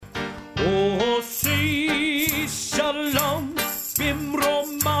Yossi Shalom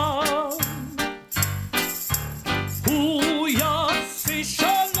Bimroman Hu Yossi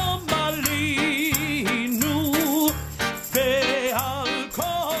Shalom Alinu Ve'al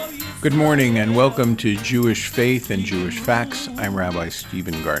Kol. Good morning and welcome to Jewish Faith and Jewish Facts. I'm Rabbi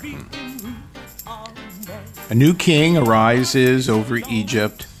Stephen Garten. A new king arises over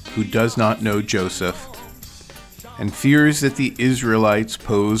Egypt who does not know Joseph and fears that the Israelites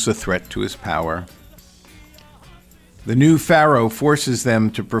pose a threat to his power. The new Pharaoh forces them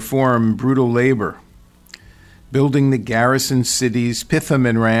to perform brutal labor, building the garrison cities Pithom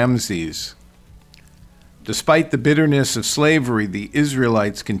and Ramses. Despite the bitterness of slavery, the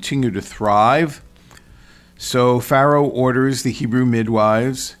Israelites continue to thrive, so Pharaoh orders the Hebrew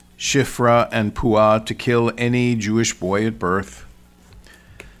midwives, Shifra and Puah, to kill any Jewish boy at birth.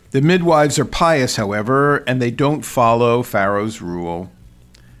 The midwives are pious, however, and they don't follow Pharaoh's rule.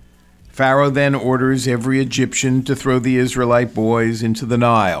 Pharaoh then orders every Egyptian to throw the Israelite boys into the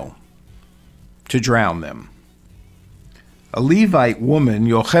Nile, to drown them. A Levite woman,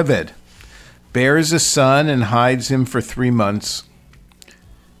 Yocheved, bears a son and hides him for 3 months.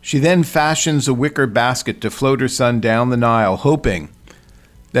 She then fashions a wicker basket to float her son down the Nile, hoping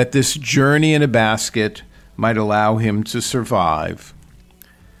that this journey in a basket might allow him to survive.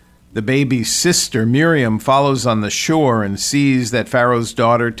 The baby's sister, Miriam, follows on the shore and sees that Pharaoh's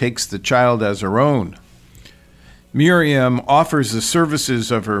daughter takes the child as her own. Miriam offers the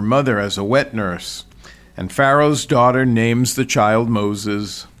services of her mother as a wet nurse, and Pharaoh's daughter names the child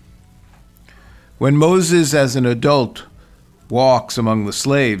Moses. When Moses, as an adult, walks among the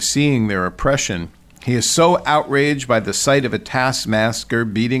slaves, seeing their oppression, he is so outraged by the sight of a taskmaster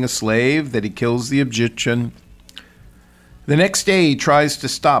beating a slave that he kills the Egyptian. The next day he tries to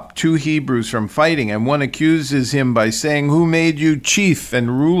stop 2 Hebrews from fighting, and one accuses him by saying, "Who made you chief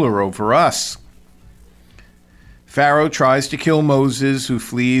and ruler over us?" Pharaoh tries to kill Moses, who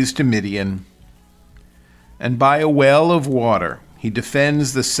flees to Midian. And by a well of water, he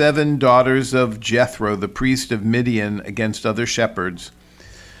defends the 7 daughters of Jethro, the priest of Midian, against other shepherds.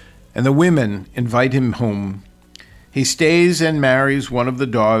 And the women invite him home. He stays and marries one of the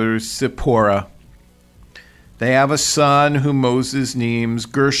daughters, Zipporah. They have a son whom Moses names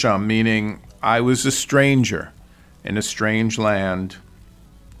Gershom, meaning, "I was a stranger in a strange land."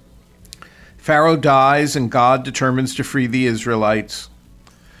 Pharaoh dies, and God determines to free the Israelites.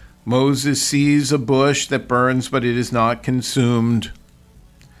 Moses sees a bush that burns, but it is not consumed.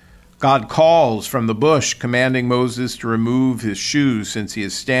 God calls from the bush, commanding Moses to remove his shoes since he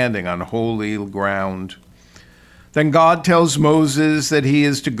is standing on holy ground. Then God tells Moses that he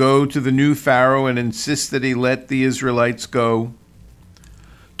is to go to the new Pharaoh and insists that he let the Israelites go.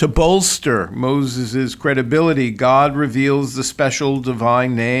 To bolster Moses' credibility, God reveals the special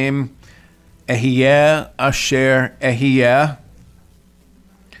divine name, Ehyeh Asher Ehyeh.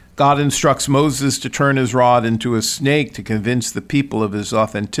 God instructs Moses to turn his rod into a snake to convince the people of his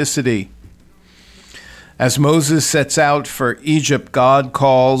authenticity. As Moses sets out for Egypt, God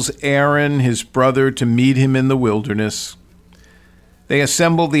calls Aaron, his brother, to meet him in the wilderness. They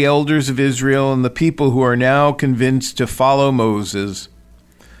assemble the elders of Israel and the people who are now convinced to follow Moses.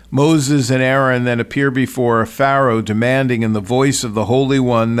 Moses and Aaron then appear before Pharaoh, demanding in the voice of the Holy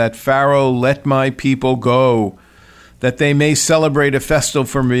One that Pharaoh let my people go, that they may celebrate a festival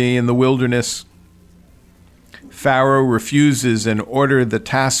for me in the wilderness. Pharaoh refuses and orders the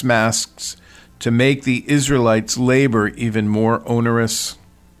taskmasters to make the Israelites' labor even more onerous.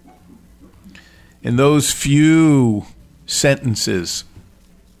 In those few sentences,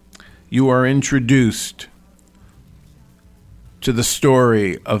 you are introduced to the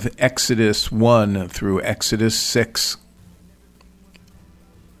story of Exodus 1 through Exodus 6.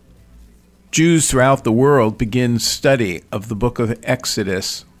 Jews throughout the world begin study of the book of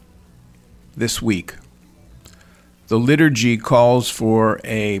Exodus this week. The liturgy calls for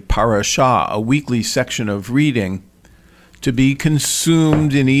a parashah, a weekly section of reading, to be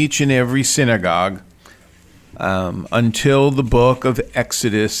consumed in each and every synagogue until the book of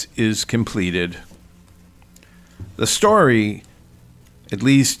Exodus is completed. The story, at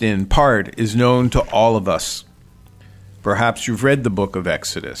least in part, is known to all of us. Perhaps you've read the book of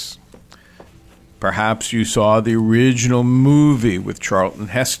Exodus. Perhaps you saw the original movie with Charlton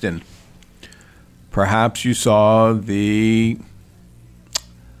Heston. Perhaps you saw the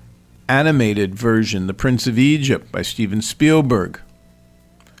animated version, The Prince of Egypt by Steven Spielberg.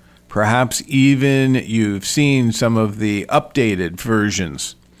 Perhaps even you've seen some of the updated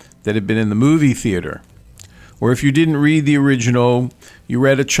versions that have been in the movie theater. Or if you didn't read the original, you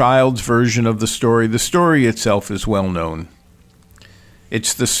read a child's version of the story. The story itself is well known.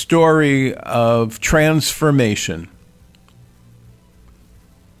 It's the story of transformation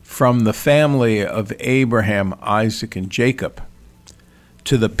from the family of Abraham, Isaac, and Jacob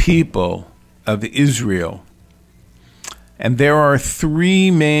to the people of Israel. And there are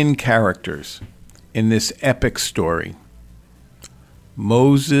three main characters in this epic story: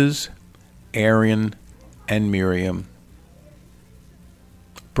 Moses, Aaron, and Miriam.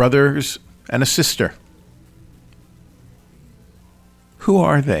 Brothers and a sister. Who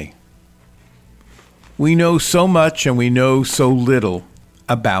are they? We know so much and we know so little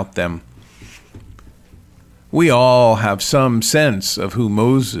about them. We all have some sense of who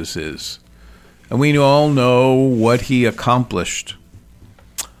Moses is, and we all know what he accomplished.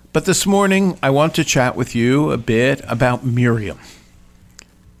 But this morning, I want to chat with you a bit about Miriam,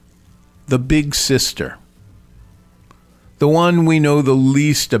 the big sister, the one we know the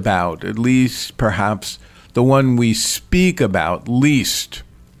least about, at least perhaps the one we speak about least.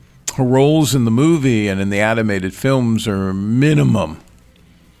 Her roles in the movie and in the animated films are minimum.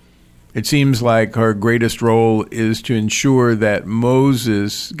 It seems like her greatest role is to ensure that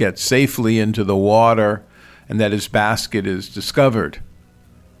Moses gets safely into the water and that his basket is discovered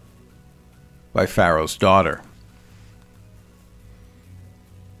by Pharaoh's daughter.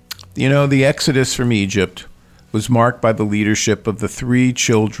 You know, the Exodus from Egypt was marked by the leadership of the three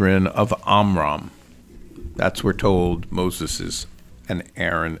children of Amram. That's, we're told, Moses' and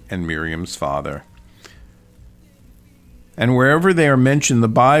Aaron and Miriam's father. And wherever they are mentioned in the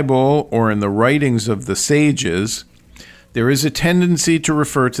Bible or in the writings of the sages, there is a tendency to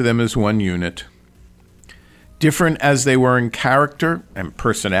refer to them as one unit. Different as they were in character and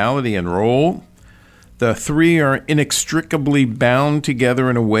personality and role, the three are inextricably bound together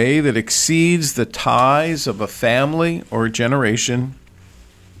in a way that exceeds the ties of a family or a generation.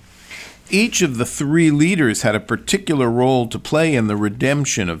 Each of the three leaders had a particular role to play in the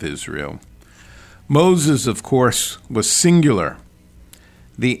redemption of Israel. Moses, of course, was singular,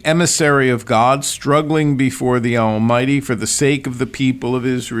 the emissary of God struggling before the Almighty for the sake of the people of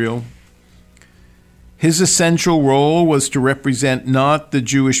Israel. His essential role was to represent not the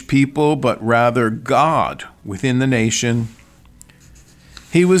Jewish people, but rather God within the nation.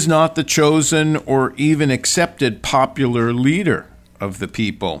 He was not the chosen or even accepted popular leader of the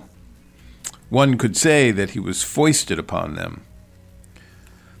people. One could say that he was foisted upon them.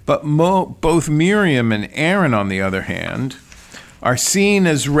 But both Miriam and Aaron, on the other hand, are seen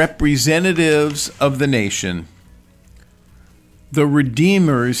as representatives of the nation, the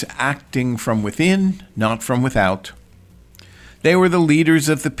redeemers acting from within, not from without. They were the leaders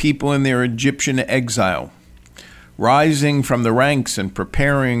of the people in their Egyptian exile, rising from the ranks and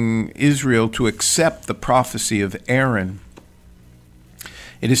preparing Israel to accept the prophecy of Aaron.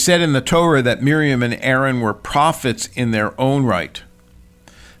 It is said in the Torah that Miriam and Aaron were prophets in their own right.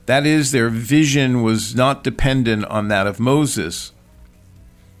 That is, their vision was not dependent on that of Moses.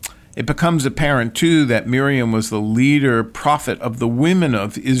 It becomes apparent, too, that Miriam was the leader prophet of the women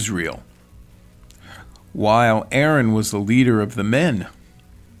of Israel, while Aaron was the leader of the men.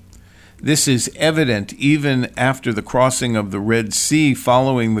 This is evident even after the crossing of the Red Sea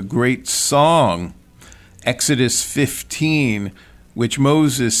following the great song, Exodus 15, which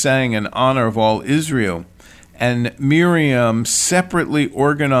Moses sang in honor of all Israel. And Miriam separately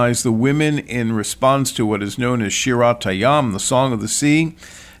organized the women in response to what is known as Shirat Hayam, the Song of the Sea.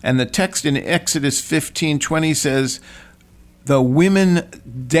 And the text in Exodus 15:20 says, the women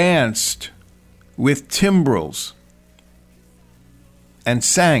danced with timbrels and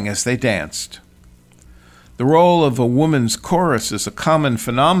sang as they danced. The role of a woman's chorus is a common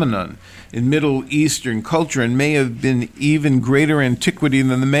phenomenon in Middle Eastern culture and may have been even greater antiquity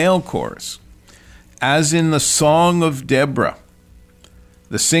than the male chorus. As in the Song of Deborah,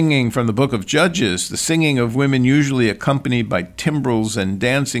 the singing from the book of Judges, the singing of women usually accompanied by timbrels and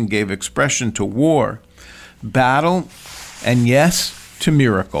dancing gave expression to war, battle, and yes, to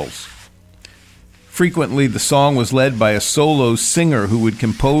miracles. Frequently, the song was led by a solo singer who would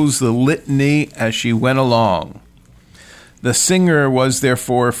compose the litany as she went along. The singer was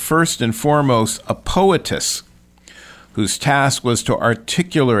therefore first and foremost a poetess, whose task was to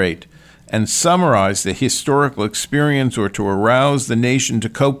articulate and summarize the historical experience or to arouse the nation to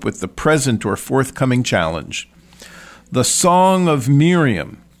cope with the present or forthcoming challenge. The Song of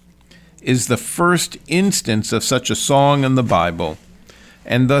Miriam is the first instance of such a song in the Bible,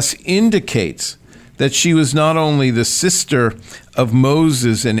 and thus indicates that she was not only the sister of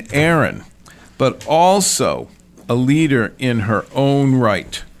Moses and Aaron, but also a leader in her own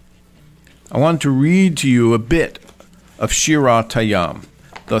right. I want to read to you a bit of Shirat Hayam,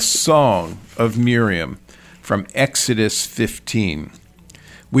 the Song of Miriam, from Exodus 15.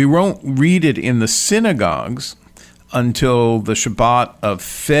 We won't read it in the synagogues until the Shabbat of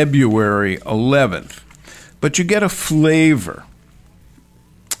February 11th, but you get a flavor.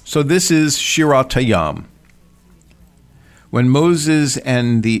 So this is Shirat Hayam. When Moses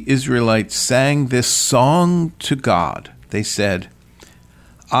and the Israelites sang this song to God, they said,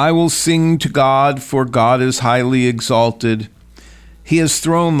 I will sing to God, for God is highly exalted. He has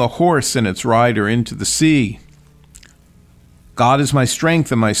thrown the horse and its rider into the sea. God is my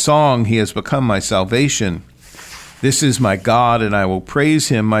strength and my song. He has become my salvation. This is my God, and I will praise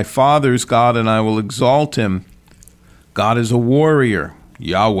him, my father's God, and I will exalt him. God is a warrior.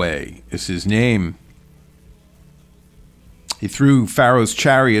 Yahweh is his name. He threw Pharaoh's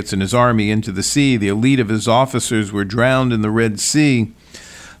chariots and his army into the sea. The elite of his officers were drowned in the Red Sea.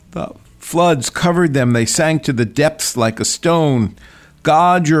 The floods covered them. They sank to the depths like a stone.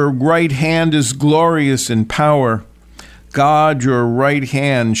 God, your right hand is glorious in power. God, your right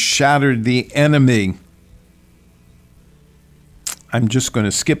hand shattered the enemy. I'm just going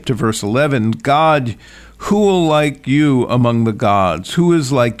to skip to verse 11. God, who will like you among the gods? Who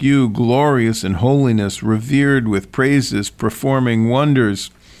is like you, glorious in holiness, revered with praises, performing wonders?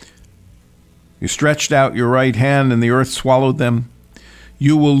 You stretched out your right hand, and the earth swallowed them.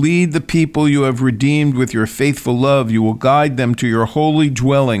 You will lead the people you have redeemed with your faithful love. You will guide them to your holy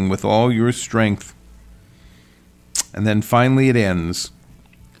dwelling with all your strength. And then finally it ends.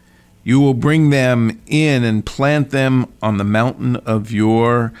 You will bring them in and plant them on the mountain of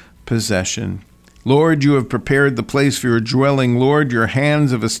your possession. Lord, you have prepared the place for your dwelling. Lord, your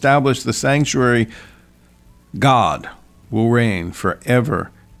hands have established the sanctuary. God will reign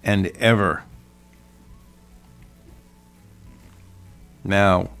forever and ever.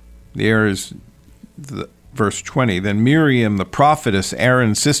 Now, there is verse 20. Then Miriam, the prophetess,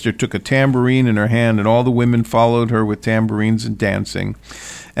 Aaron's sister, took a tambourine in her hand, and all the women followed her with tambourines and dancing.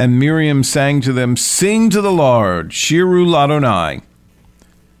 And Miriam sang to them, Sing to the Lord, Shiru Ladonai.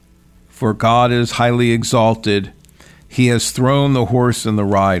 For God is highly exalted. He has thrown the horse and the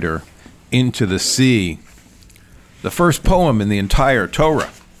rider into the sea. The first poem in the entire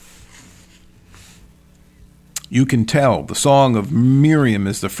Torah. You can tell the song of Miriam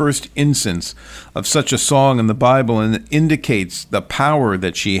is the first instance of such a song in the Bible, and it indicates the power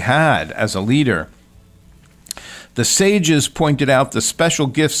that she had as a leader. The sages pointed out the special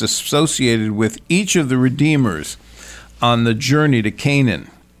gifts associated with each of the redeemers on the journey to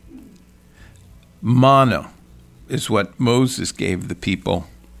Canaan. Manna is what Moses gave the people.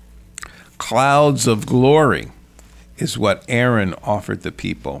 Clouds of glory is what Aaron offered the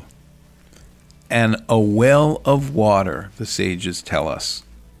people. And a well of water, the sages tell us,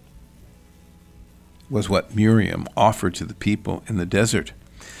 was what Miriam offered to the people in the desert.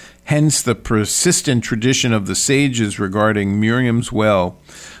 Hence the persistent tradition of the sages regarding Miriam's well,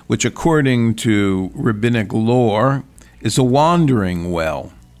 which according to rabbinic lore is a wandering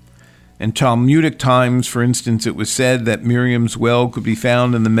well. In Talmudic times, for instance, it was said that Miriam's well could be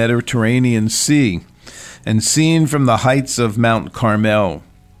found in the Mediterranean Sea and seen from the heights of Mount Carmel.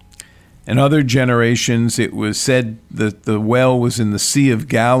 In other generations, it was said that the well was in the Sea of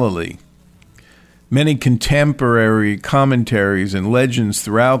Galilee. Many contemporary commentaries and legends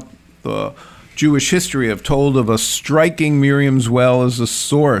throughout the Jewish history have told of us striking Miriam's well as a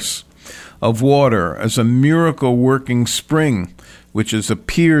source of water, as a miracle-working spring, which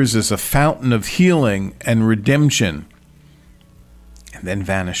appears as a fountain of healing and redemption, and then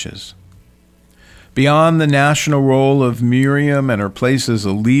vanishes. Beyond the national role of Miriam and her place as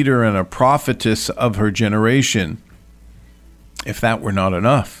a leader and a prophetess of her generation, if that were not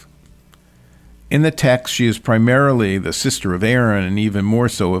enough, in the text she is primarily the sister of Aaron and even more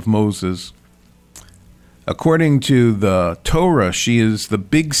so of Moses. According to the Torah, she is the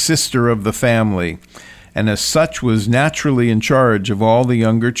big sister of the family, and as such was naturally in charge of all the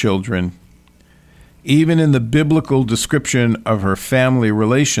younger children. Even in the biblical description of her family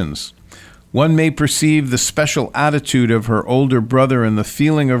relations, one may perceive the special attitude of her older brother and the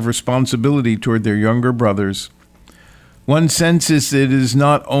feeling of responsibility toward their younger brothers. One senses it is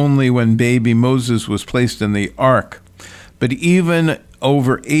not only when baby Moses was placed in the ark, but even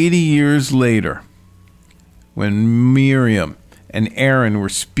over 80 years later, when Miriam and Aaron were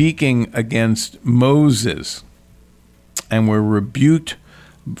speaking against Moses and were rebuked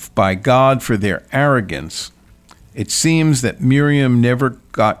by God for their arrogance, it seems that Miriam never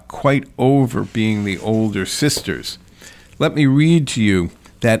got quite over being the older sisters. Let me read to you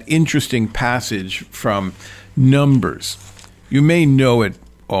that interesting passage from Numbers. You may know it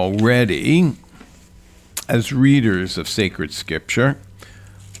already as readers of sacred scripture,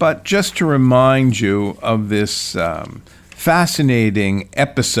 but just to remind you of this fascinating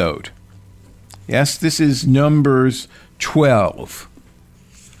episode. Yes, this is Numbers 12,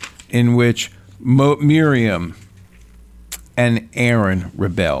 in which Miriam and Aaron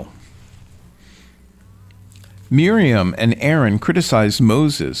rebel. Miriam and Aaron criticized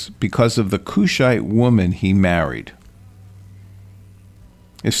Moses because of the Cushite woman he married.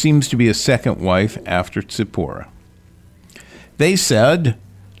 There seems to be a second wife after Zipporah. They said,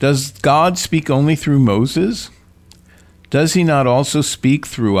 "Does God speak only through Moses? Does he not also speak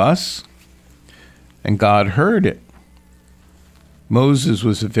through us?" And God heard it. Moses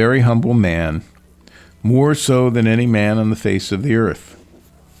was a very humble man, more so than any man on the face of the earth.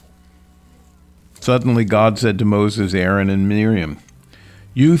 Suddenly God said to Moses, Aaron, and Miriam,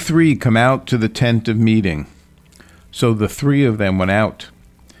 "You three come out to the tent of meeting." So the three of them went out.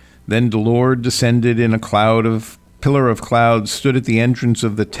 Then the Lord descended in a pillar of cloud, stood at the entrance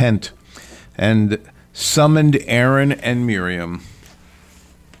of the tent, and summoned Aaron and Miriam.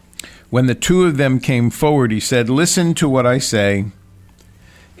 When the two of them came forward, he said, "Listen to what I say.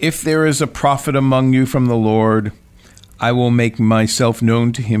 If there is a prophet among you from the Lord, I will make myself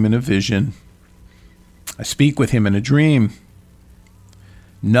known to him in a vision. I speak with him in a dream.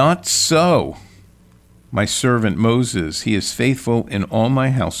 Not so my servant Moses. He is faithful in all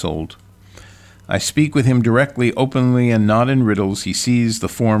my household. I speak with him directly, openly, and not in riddles. He sees the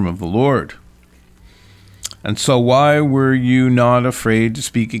form of the Lord. And so why were you not afraid to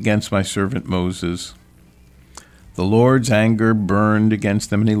speak against my servant Moses?" The Lord's anger burned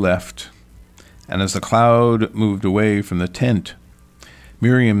against them, and he left. And as the cloud moved away from the tent,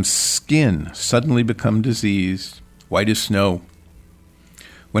 Miriam's skin suddenly became diseased, white as snow.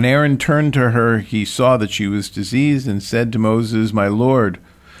 When Aaron turned to her, he saw that she was diseased and said to Moses, "My Lord,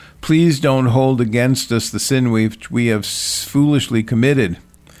 please don't hold against us the sin we have foolishly committed.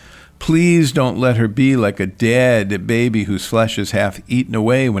 Please don't let her be like a dead baby whose flesh is half eaten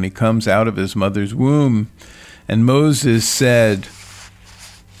away when he comes out of his mother's womb." And Moses said,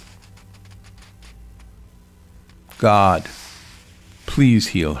 "God, please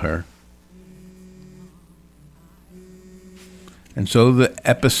heal her." And so the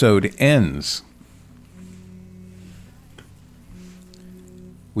episode ends.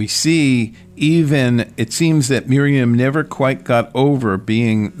 We see it seems that Miriam never quite got over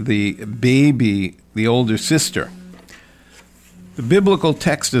being the baby, the older sister. The biblical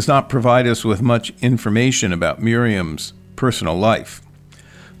text does not provide us with much information about Miriam's personal life.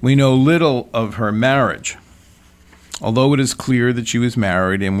 We know little of her marriage, although it is clear that she was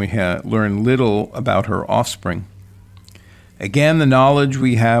married, and we learn little about her offspring. Again, the knowledge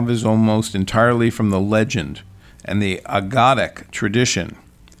we have is almost entirely from the legend and the Aggadic tradition.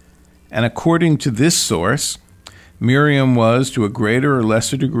 And according to this source, Miriam was, to a greater or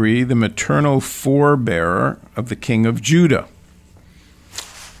lesser degree, the maternal forebearer of the king of Judah.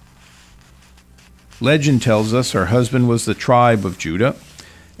 Legend tells us her husband was the tribe of Judah,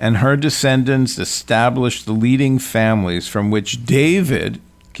 and her descendants established the leading families from which David,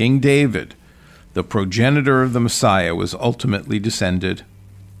 King David, the progenitor of the Messiah, was ultimately descended.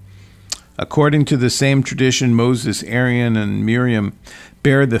 According to the same tradition, Moses, Aaron, and Miriam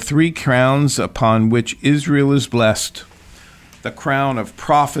bear the three crowns upon which Israel is blessed: the crown of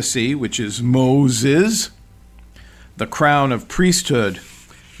prophecy, which is Moses, the crown of priesthood,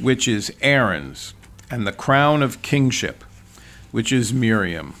 which is Aaron's, and the crown of kingship, which is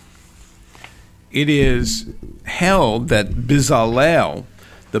Miriam. It is held that Bezalel,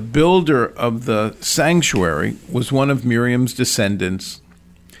 the builder of the sanctuary, was one of Miriam's descendants,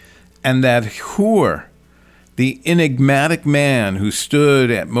 and that Hur, the enigmatic man who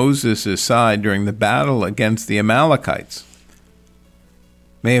stood at Moses' side during the battle against the Amalekites,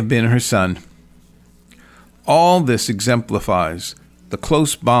 may have been her son. All this exemplifies the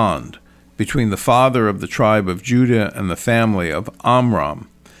close bond between the father of the tribe of Judah and the family of Amram.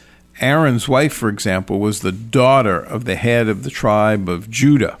 Aaron's wife, for example, was the daughter of the head of the tribe of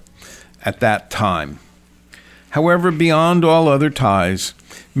Judah at that time. However, beyond all other ties,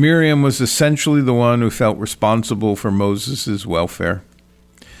 Miriam was essentially the one who felt responsible for Moses' welfare.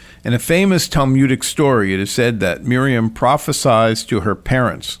 In a famous Talmudic story, it is said that Miriam prophesied to her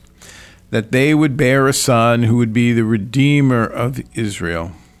parents that they would bear a son who would be the Redeemer of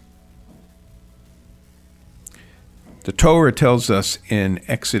Israel. The Torah tells us in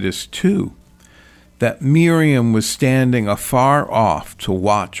Exodus 2 that Miriam was standing afar off to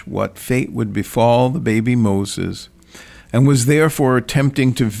watch what fate would befall the baby Moses, and was therefore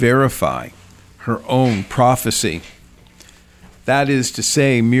attempting to verify her own prophecy. That is to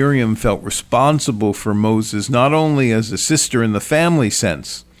say, Miriam felt responsible for Moses not only as a sister in the family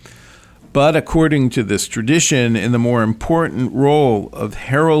sense, but according to this tradition, in the more important role of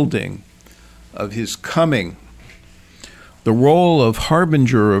heralding of his coming, the role of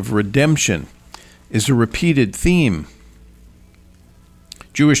harbinger of redemption is a repeated theme.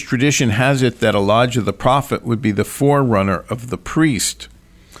 Jewish tradition has it that Elijah the prophet would be the forerunner of the priest.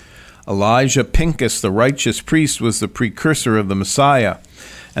 Elijah Pincus, the righteous priest, was the precursor of the Messiah,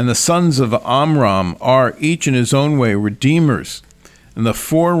 and the sons of Amram are, each in his own way, redeemers and the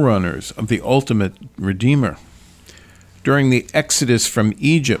forerunners of the ultimate Redeemer. During the Exodus from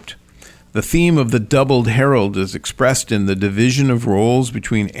Egypt, the theme of the doubled herald is expressed in the division of roles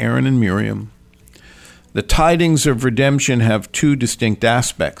between Aaron and Miriam. The tidings of redemption have two distinct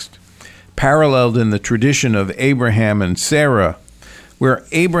aspects, paralleled in the tradition of Abraham and Sarah, where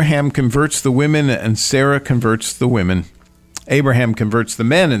Abraham converts the women and Sarah converts the women. Abraham converts the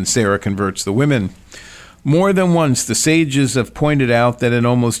men and Sarah converts the women. More than once, the sages have pointed out that in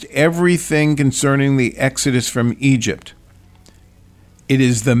almost everything concerning the Exodus from Egypt, it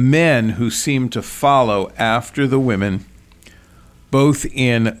is the men who seem to follow after the women, both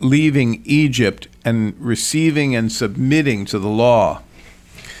in leaving Egypt and receiving and submitting to the law.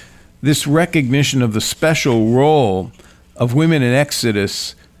 This recognition of the special role of women in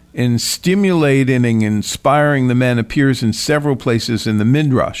Exodus in stimulating and inspiring the men appears in several places in the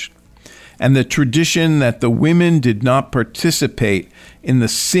Midrash. And the tradition that the women did not participate in the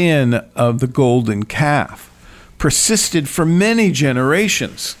sin of the golden calf persisted for many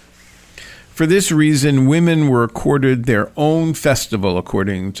generations. For this reason, women were accorded their own festival,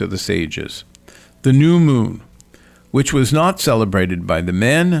 according to the sages, the new moon, which was not celebrated by the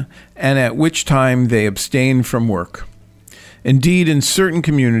men, and at which time they abstained from work. Indeed, in certain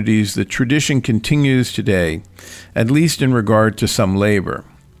communities, the tradition continues today, at least in regard to some labor.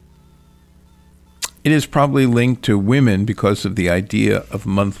 It is probably linked to women because of the idea of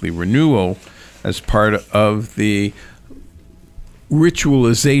monthly renewal as part of the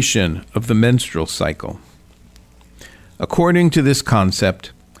ritualization of the menstrual cycle. According to this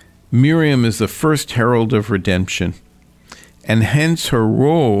concept, Miriam is the first herald of redemption, and hence her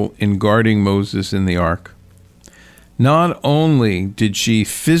role in guarding Moses in the ark. Not only did she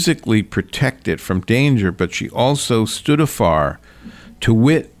physically protect it from danger, but she also stood afar to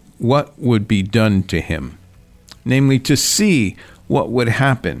wit what would be done to him, namely to see what would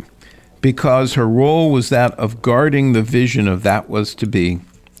happen, because her role was that of guarding the vision of that was to be.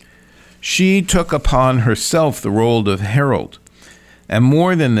 She took upon herself the role of herald, and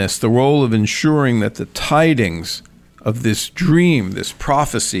more than this, the role of ensuring that the tidings of this dream, this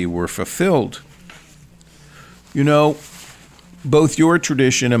prophecy, were fulfilled. You know, both your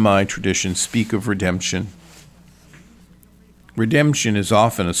tradition and my tradition speak of redemption. Redemption is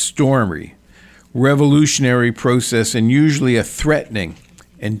often a stormy, revolutionary process and usually a threatening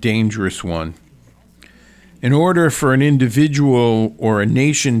and dangerous one. In order for an individual or a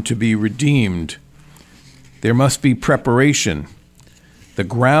nation to be redeemed, there must be preparation. The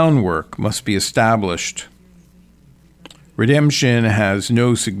groundwork must be established. Redemption has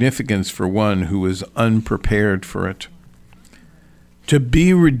no significance for one who is unprepared for it. To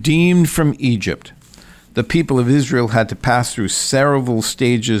be redeemed from Egypt, the people of Israel had to pass through several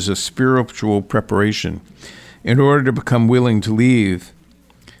stages of spiritual preparation in order to become willing to leave.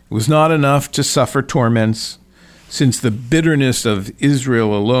 It was not enough to suffer torments, since the bitterness of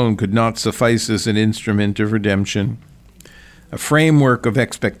Israel alone could not suffice as an instrument of redemption. A framework of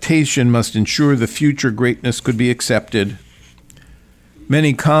expectation must ensure the future greatness could be accepted.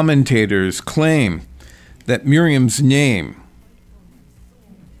 Many commentators claim that Miriam's name,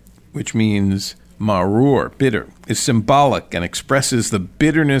 which means marur, bitter, is symbolic and expresses the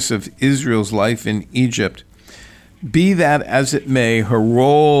bitterness of Israel's life in Egypt. Be that as it may, her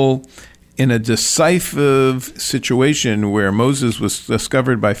role in a decisive situation where Moses was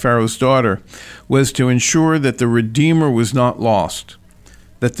discovered by Pharaoh's daughter was to ensure that the Redeemer was not lost,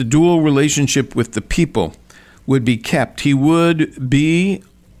 that the dual relationship with the people would be kept. He would be,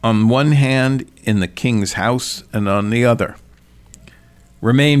 on one hand, in the king's house, and on the other,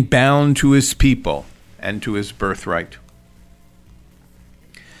 remain bound to his people and to his birthright.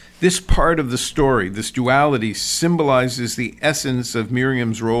 This part of the story, this duality, symbolizes the essence of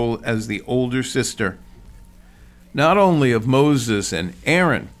Miriam's role as the older sister, not only of Moses and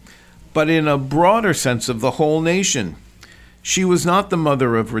Aaron, but in a broader sense of the whole nation. She was not the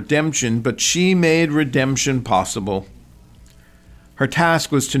mother of redemption, but she made redemption possible. Her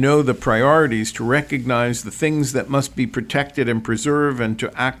task was to know the priorities, to recognize the things that must be protected and preserved, and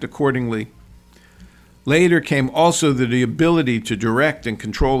to act accordingly. Later came also the ability to direct and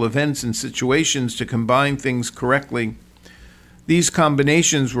control events and situations, to combine things correctly. These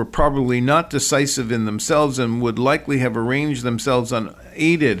combinations were probably not decisive in themselves and would likely have arranged themselves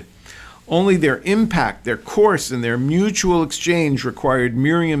unaided. Only their impact, their course, and their mutual exchange required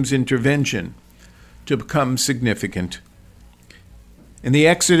Miriam's intervention to become significant. In the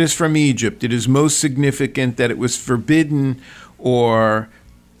Exodus from Egypt, it is most significant that it was forbidden or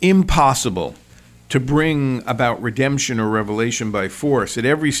impossible to bring about redemption or revelation by force. At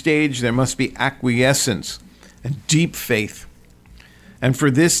every stage, there must be acquiescence and deep faith. And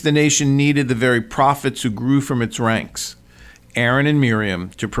for this, the nation needed the very prophets who grew from its ranks, Aaron and Miriam,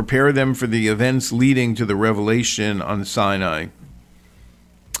 to prepare them for the events leading to the revelation on Sinai.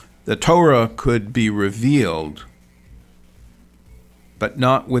 The Torah could be revealed, but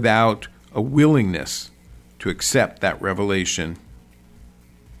not without a willingness to accept that revelation.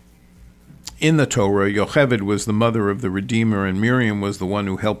 In the Torah, Yocheved was the mother of the Redeemer, and Miriam was the one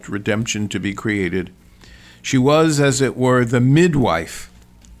who helped redemption to be created. She was, as it were, the midwife,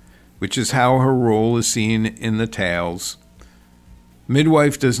 which is how her role is seen in the tales.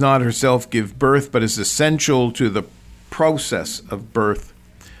 Midwife does not herself give birth, but is essential to the process of birth.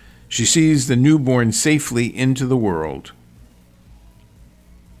 She sees the newborn safely into the world.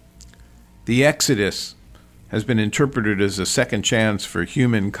 The Exodus has been interpreted as a second chance for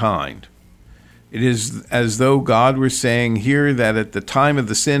humankind. It is as though God were saying here that at the time of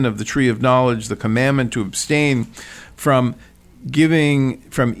the sin of the tree of knowledge, the commandment to abstain from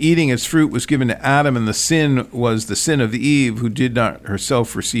eating its fruit was given to Adam, and the sin was the sin of Eve, who did not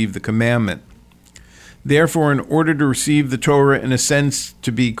herself receive the commandment. Therefore, in order to receive the Torah, in a sense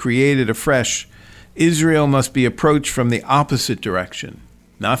to be created afresh, Israel must be approached from the opposite direction,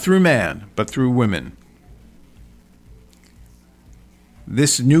 not through man, but through women.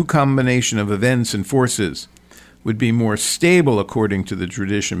 This new combination of events and forces would be more stable according to the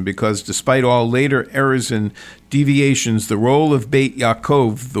tradition, because despite all later errors and deviations, the role of Beit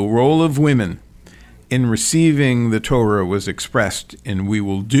Yaakov, the role of women, in receiving the Torah was expressed in we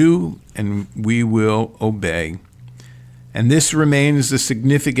will do and we will obey. And this remains the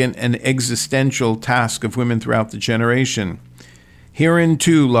significant and existential task of women throughout the generation. Herein,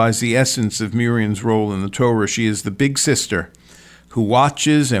 too, lies the essence of Miriam's role in the Torah. She is the big sister who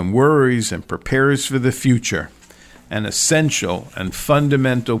watches and worries and prepares for the future, an essential and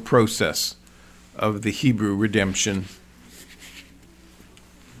fundamental process of the Hebrew redemption.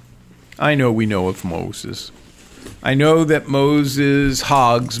 I know we know of Moses. I know that Moses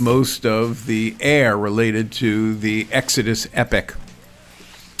hogs most of the air related to the Exodus epic.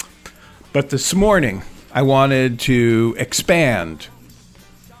 But this morning, I wanted to expand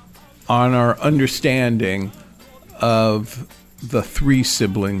on our understanding of the three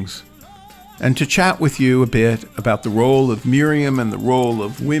siblings and to chat with you a bit about the role of Miriam and the role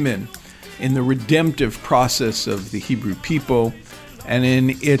of women in the redemptive process of the Hebrew people and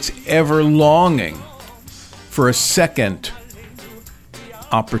in its ever longing for a second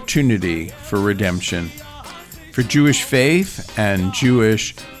opportunity for redemption. For Jewish Faith and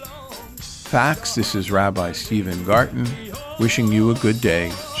Jewish Facts, this is Rabbi Stephen Garten wishing you a good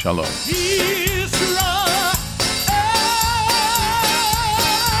day. Shalom.